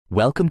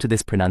Welcome to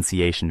this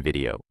pronunciation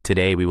video.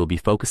 Today we will be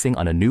focusing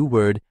on a new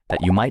word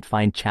that you might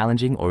find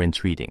challenging or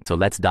intriguing. So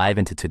let's dive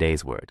into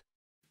today's word.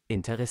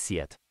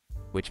 Interessiert,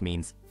 which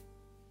means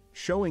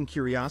showing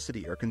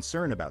curiosity or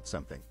concern about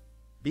something,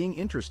 being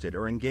interested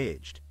or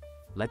engaged.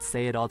 Let's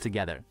say it all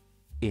together.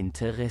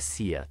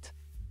 Interessiert.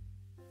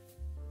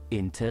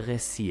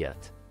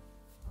 Interessiert.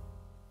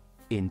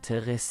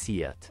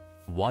 Interessiert.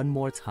 One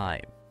more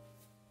time.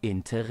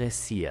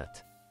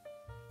 Interessiert.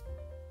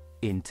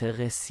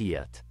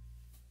 Interessiert.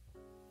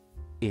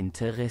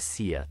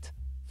 Interessiert.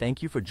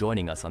 Thank you for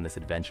joining us on this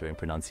adventure in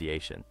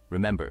pronunciation.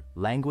 Remember,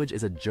 language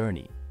is a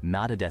journey,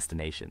 not a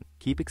destination.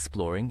 Keep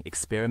exploring,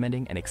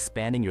 experimenting, and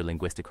expanding your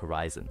linguistic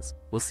horizons.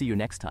 We'll see you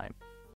next time.